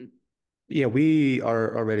 Yeah, we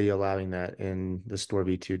are already allowing that in the store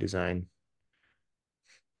v2 design.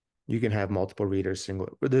 You can have multiple readers,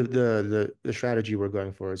 the strategy we're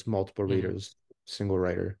going for is multiple readers, single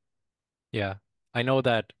writer. Yeah. I know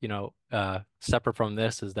that, separate from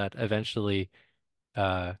this is that eventually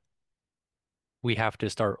we have to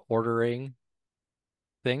start ordering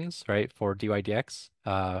things, right, for DYDX.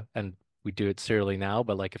 And we do it serially now,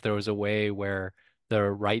 but like if there was a way where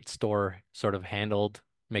the write store sort of handled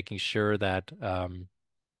making sure that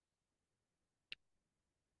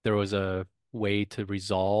there was a way to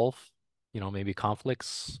resolve, maybe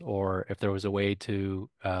conflicts, or if there was a way to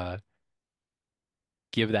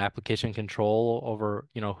give the application control over,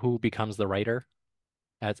 who becomes the writer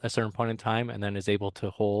at a certain point in time and then is able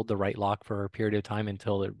to hold the write lock for a period of time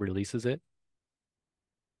until it releases it.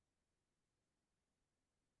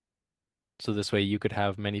 So this way you could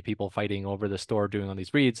have many people fighting over the store doing all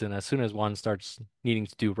these reads, and as soon as one starts needing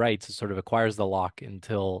to do writes, it sort of acquires the lock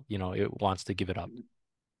until, it wants to give it up.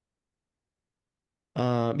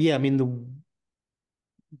 Yeah, I mean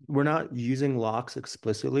we're not using locks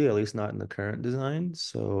explicitly, at least not in the current design. Yeah.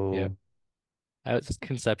 So It's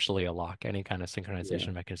conceptually a lock. Any kind of synchronization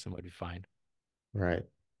yeah, mechanism would be fine. right.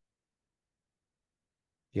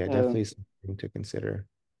 Yeah, definitely something to consider.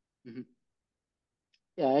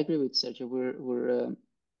 Yeah, I agree with Sergio.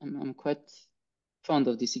 I'm quite fond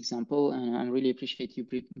of this example, and I really appreciate you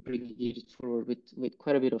bringing it forward with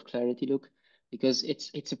quite a bit of clarity, Luke, because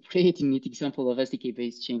it's a pretty neat example of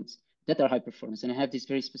SDK-based chains. that are high performance and have this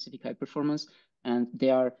very specific high performance, and they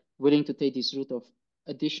are willing to take this route of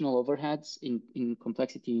additional overheads in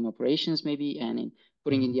complexity in operations maybe, and in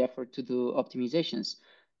putting in the effort to do optimizations.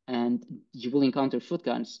 And you will encounter foot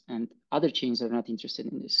guns, and other chains are not interested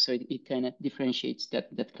in this. So it kind of differentiates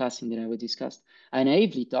that classing that I discussed. I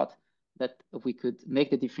naively thought that we could make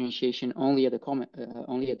the differentiation only at the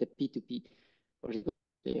only at the P2P or the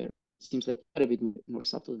layer. It seems like quite a bit more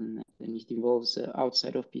subtle than that, and it involves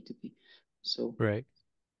outside of P2P. So Right.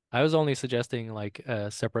 I was only suggesting like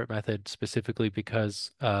a separate method specifically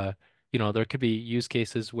because there could be use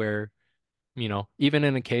cases where, even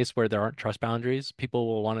in a case where there aren't trust boundaries, people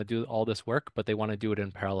will want to do all this work, but they want to do it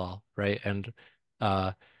in parallel, right? And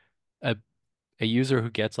uh a a user who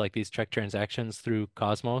gets like these check transactions through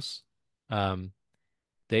Cosmos, um,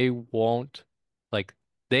 they won't like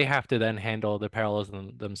they have to then handle the parallels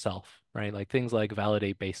themselves, right? Like things like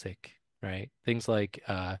validate basic, right? Things like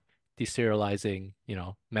deserializing,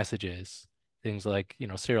 messages, things like,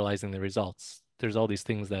 serializing the results. There's all these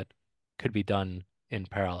things that could be done in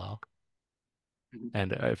parallel.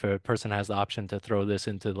 And if a person has the option to throw this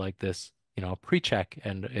into like this, pre-check,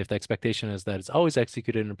 and if the expectation is that it's always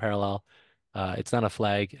executed in parallel, it's not a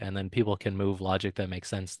flag, and then people can move logic that makes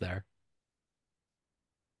sense there.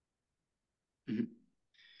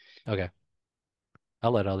 Okay.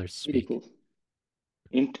 I'll let others really speak. cool.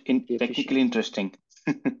 Technically interesting.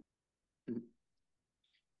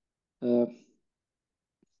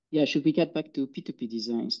 Yeah, should we get back to P2P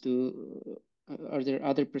designs? Are there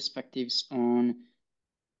other perspectives on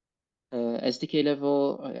SDK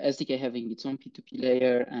level, SDK having its own P2P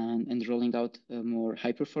layer and rolling out a more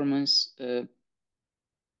high performance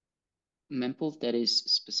mempool that is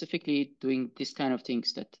specifically doing this kind of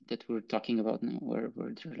things that we're talking about now, where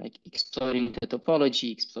they're like exploring the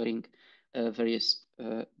topology, exploring various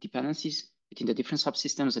dependencies between the different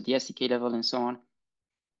subsystems at the SDK level and so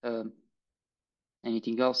on.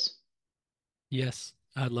 Anything else? Yes,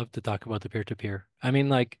 I'd love to talk about the peer-to-peer. I mean,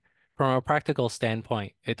 like from a practical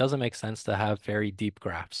standpoint, it doesn't make sense to have very deep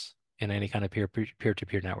graphs in any kind of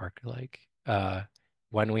peer-to-peer network. Like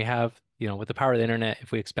when we have, with the power of the internet,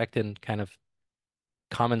 if we expect in kind of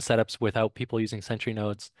common setups without people using sentry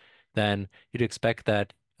nodes, then you'd expect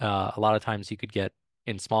that a lot of times you could get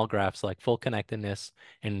in small graphs like full connectedness,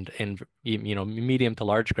 and in medium to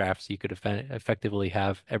large graphs you could effectively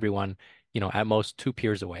have everyone at most two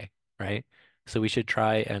peers away, right? So we should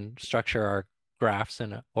try and structure our graphs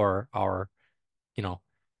or our you know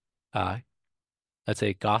uh, let's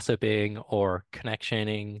say gossiping or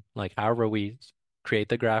connectioning, like however we create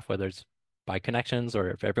the graph, whether it's by connections or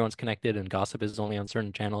if everyone's connected and gossip is only on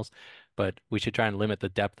certain channels, but we should try and limit the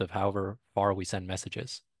depth of however far we send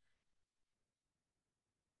messages.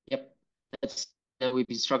 Yep, that's we've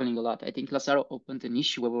been struggling a lot. I think Lazaro opened an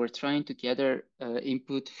issue where we were trying to gather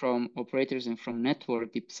input from operators and from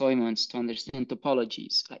network deployments to understand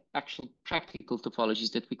topologies, like actual practical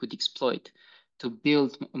topologies that we could exploit to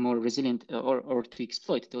build a more resilient or to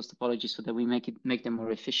exploit those topologies so that we make them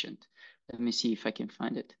more efficient. Let me see if I can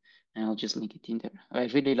find it, and I'll just link it in there. I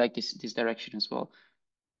really like this direction as well.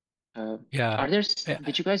 Yeah.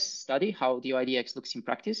 Did you guys study how the IDX looks in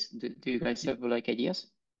practice? Do you guys have like ideas?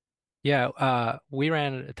 Yeah, we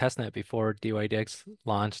ran a testnet before DYDX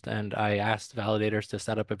launched, and I asked validators to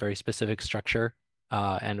set up a very specific structure.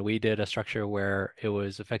 And we did a structure where it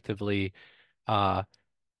was effectively, uh,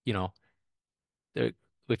 you know,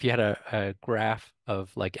 if you had a graph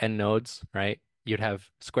of like n nodes, right? You'd have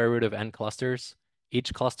square root of n clusters.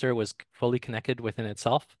 Each cluster was fully connected within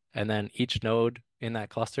itself, and then each node in that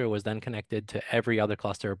cluster was then connected to every other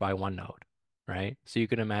cluster by one node, right? So you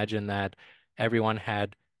can imagine that everyone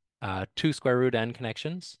had two square root n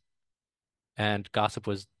connections, and gossip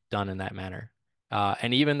was done in that manner.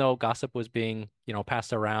 And even though gossip was being,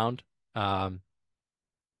 passed around um,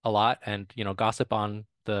 a lot, and gossip on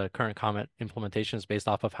the current Comet implementation is based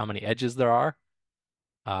off of how many edges there are.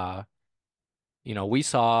 Uh, we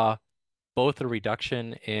saw both a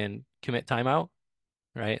reduction in commit timeout,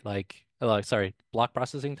 right? Sorry, block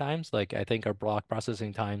processing times. Like I think our block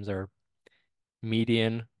processing times are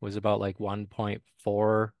median was about like 1.4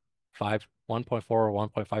 or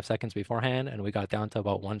 1.5 seconds beforehand, and we got down to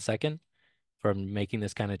about 1 second from making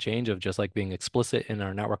this kind of change of just like being explicit in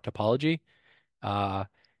our network topology.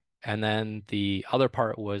 And then the other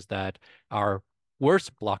part was that our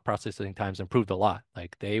worst block processing times improved a lot.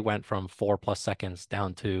 Like they went from 4+ seconds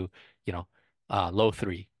down to, low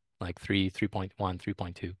 3, like 3.1,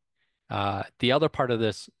 3.2. The other part of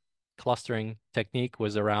this clustering technique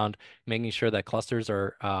was around making sure that clusters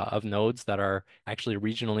are of nodes that are actually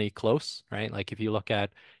regionally close, right? Like if you look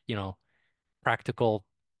at, practical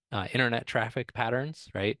internet traffic patterns,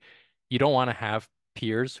 right? You don't want to have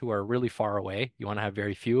peers who are really far away. You want to have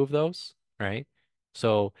very few of those, right?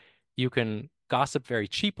 So you can gossip very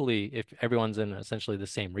cheaply if everyone's in essentially the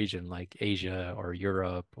same region, like Asia or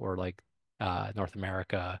Europe or like North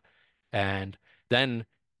America. And then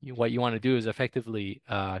what you want to do is effectively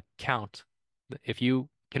count. If you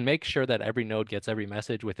can make sure that every node gets every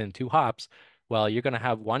message within 2 hops, well, you're going to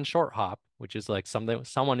have one short hop, which is like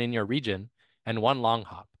someone in your region, and one long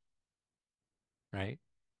hop, right?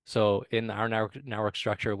 So in our network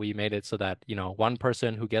structure, we made it so that, one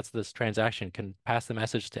person who gets this transaction can pass the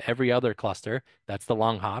message to every other cluster. That's the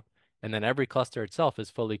long hop. And then every cluster itself is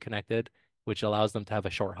fully connected, which allows them to have a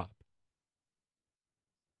short hop.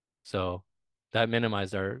 So that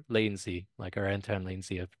minimized our latency, like our end-to-end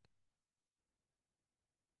latency of.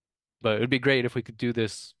 But it would be great if we could do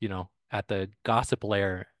this, at the gossip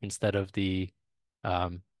layer instead of the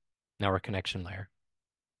network connection layer.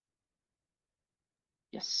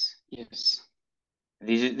 Yes, yes.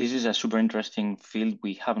 This is a super interesting field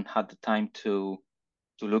we haven't had the time to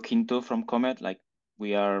look into from Comet. Like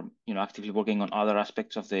we are, actively working on other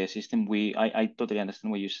aspects of the system. I totally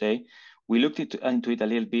understand what you say. We looked into it a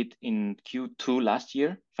little bit in Q2 last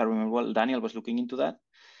year, if I remember well. Daniel was looking into that,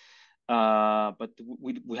 but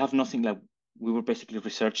we have nothing. Like we were basically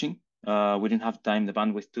researching. We didn't have time, the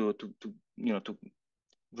bandwidth to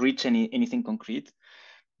reach anything concrete.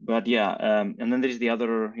 But yeah, and then there is the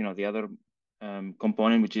other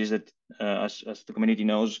component, which is that as the community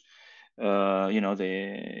knows,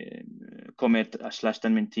 the Comet /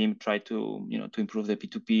 Tendermint team tried to to improve the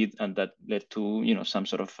P2P, and that led to some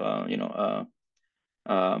sort of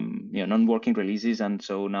non-working releases, and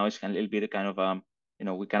so now it's kind of a little bit kind of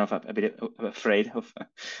we kind of a bit afraid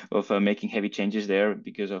of making heavy changes there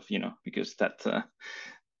because of because that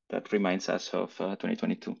reminds us of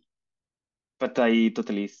 2022. But I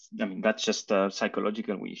mean, that's just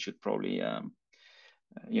psychological. We should probably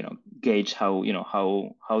gauge how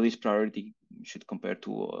how this priority should compare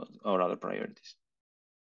to our other priorities.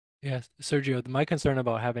 Yes, Sergio, my concern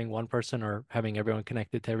about having one person or having everyone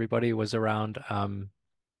connected to everybody was around,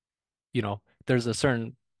 there's a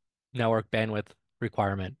certain network bandwidth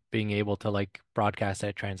requirement being able to like broadcast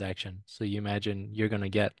that transaction. So you imagine you're going to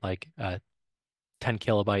get like a 10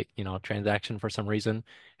 kilobyte, transaction for some reason,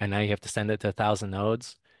 and now you have to send it to 1,000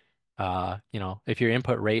 nodes. If your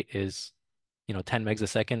input rate is, 10 megs a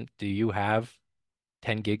second, do you have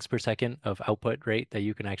 10 gigs per second of output rate that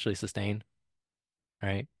you can actually sustain,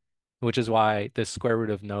 right? Which is why this square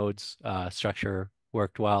root of nodes structure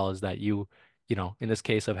worked well, is that in this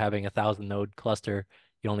case of having 1,000 node cluster,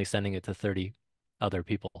 you're only sending it to 30 other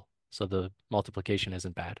people. So the multiplication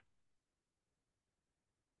isn't bad.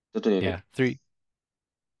 Totally. Yeah,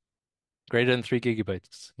 greater than 3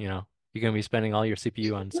 gigabytes, you're going to be spending all your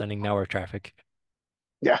CPU on sending network traffic.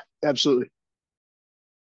 Yeah, absolutely.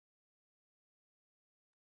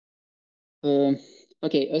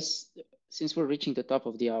 Okay, since we're reaching the top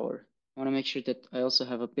of the hour, I want to make sure that I also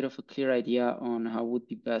have a bit of a clear idea on how would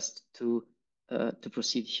be best to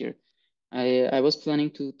proceed here. I was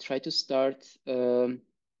planning to try to start a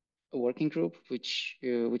working group, which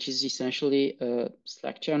is essentially a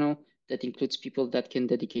Slack channel that includes people that can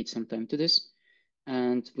dedicate some time to this.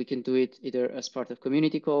 And we can do it either as part of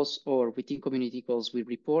community calls, or within community calls, we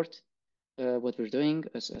report what we're doing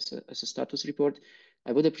as a status report.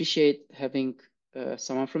 I would appreciate having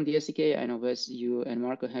someone from the SDK. I know Wes, you and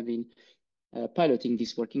Marco have been piloting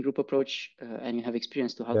this working group approach, and you have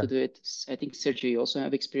experience to how to do it. I think Sergio, you also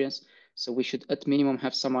have experience. So we should at minimum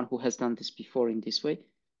have someone who has done this before in this way,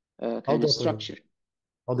 kind of structure.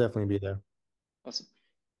 I'll definitely be there. Awesome.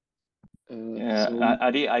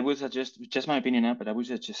 Adi, I would suggest, just my opinion, but I would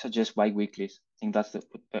suggest bi-weeklies. I think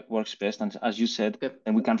that works best. And as you said,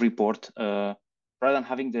 then we can report rather than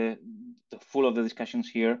having the full of the discussions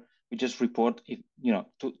here. We just report,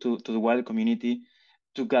 to the wider community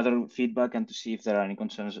to gather feedback and to see if there are any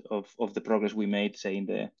concerns of the progress we made, say in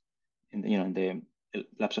the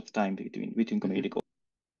lapse of time between community calls.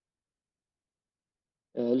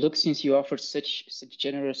 Look, since you offered such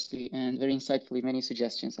generously and very insightfully many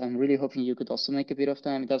suggestions, I'm really hoping you could also make a bit of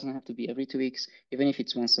time. It doesn't have to be every 2 weeks, even if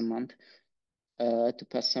it's once a month, to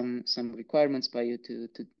pass some requirements by you to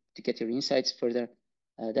get your insights further.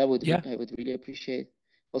 That would I would really appreciate.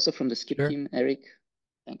 Also from the Skip team, Eric,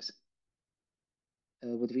 thanks.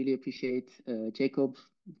 Would really appreciate Jacob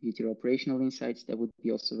with your operational insights. That would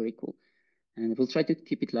be also very cool. And we'll try to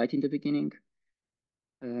keep it light in the beginning.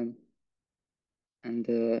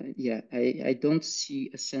 Yeah, I don't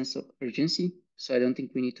see a sense of urgency, so I don't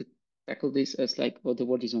think we need to tackle this as like, oh, the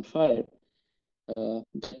world is on fire.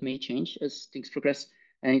 That may change as things progress.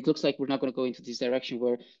 And it looks like we're not going to go into this direction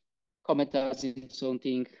where Comet does its own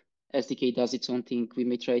thing, SDK does its own thing. We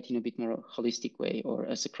may try it in a bit more holistic way or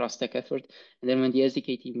as a cross-stack effort. And then when the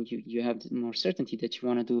SDK team, you have more certainty that you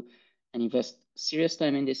want to do and invest serious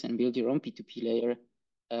time in this and build your own P2P layer,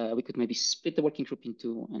 we could maybe split the working group in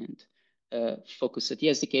two and focus at the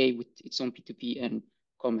SDK with its own P2P and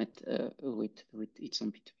Comet with its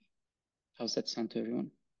own P2P. How's that sound to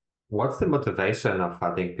everyone? What's the motivation of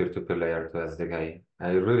adding peer-to-peer layer to SDK?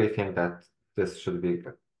 I really think that this should be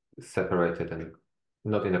separated and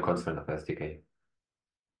not in the concern of SDK.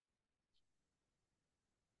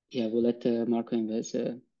 Yeah, we'll let Marco and Wes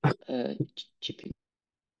chip in.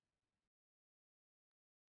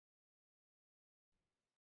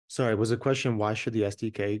 Sorry, was the question why should the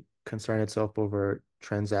SDK concern itself over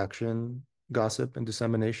transaction gossip and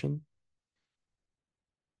dissemination?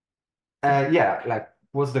 Yeah, like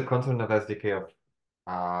what's the concern of SDK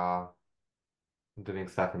of doing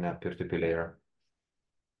stuff in a peer-to-peer layer?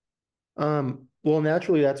 Well,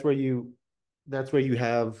 naturally, that's where you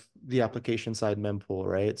have the application side mempool,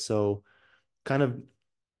 right? So kind of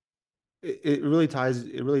it really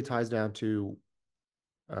ties down to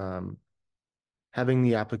having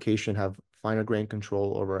the application have finer grained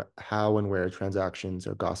control over how and where transactions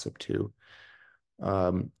are gossiped to.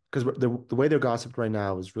 Because the way they're gossiped right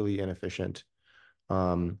now is really inefficient,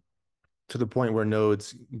 to the point where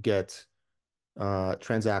nodes get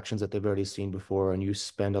transactions that they've already seen before, and you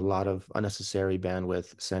spend a lot of unnecessary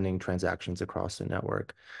bandwidth sending transactions across the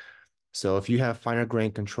network. So if you have finer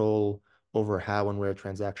grained control over how and where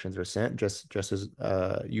transactions are sent, just as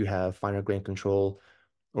you have finer grained control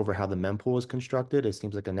over how the mempool is constructed, it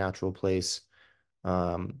seems like a natural place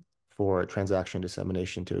for transaction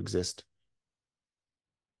dissemination to exist.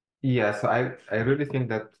 Yeah, so I really think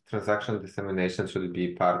that transaction dissemination should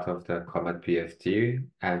be part of the CometBFT,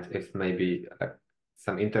 and if maybe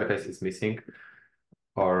some interface is missing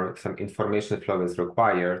or some information flow is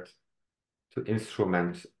required to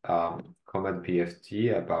instrument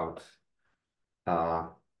CometBFT about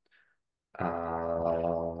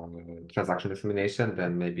transaction dissemination,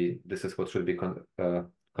 then maybe this is what should be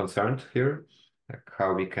concerned here, like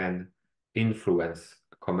how we can influence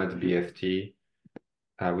CometBFT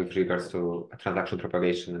with regards to transaction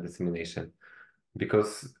propagation and dissemination.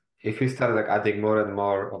 Because if we start like adding more and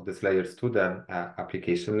more of these layers to the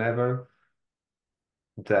application level,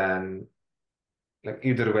 then like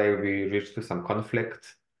either way we reach to some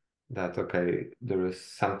conflict that okay, there is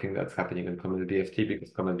something that's happening in CometBFT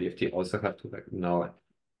because CometBFT also have to like know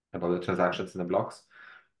about the transactions in the blocks.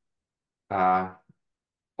 Or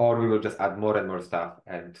we will just add more and more stuff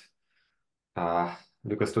and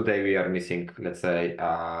because today we are missing, let's say,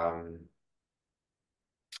 I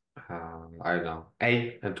don't know,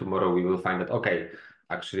 A, and tomorrow we will find that, okay,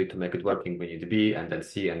 actually to make it working, we need B and then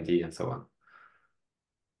C and D and so on.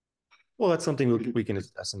 Well, that's something we can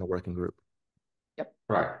discuss in the working group. Yep.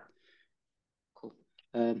 Right. Cool.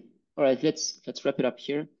 All right, let's wrap it up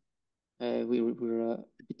here. We're a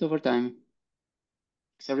bit over time.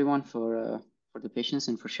 Thanks everyone for the patience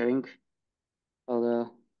and for sharing.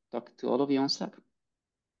 I'll talk to all of you on Slack.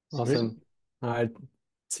 Awesome. All right.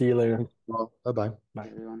 See you later. Well, bye-bye. Bye.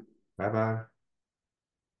 Everyone. Bye-bye.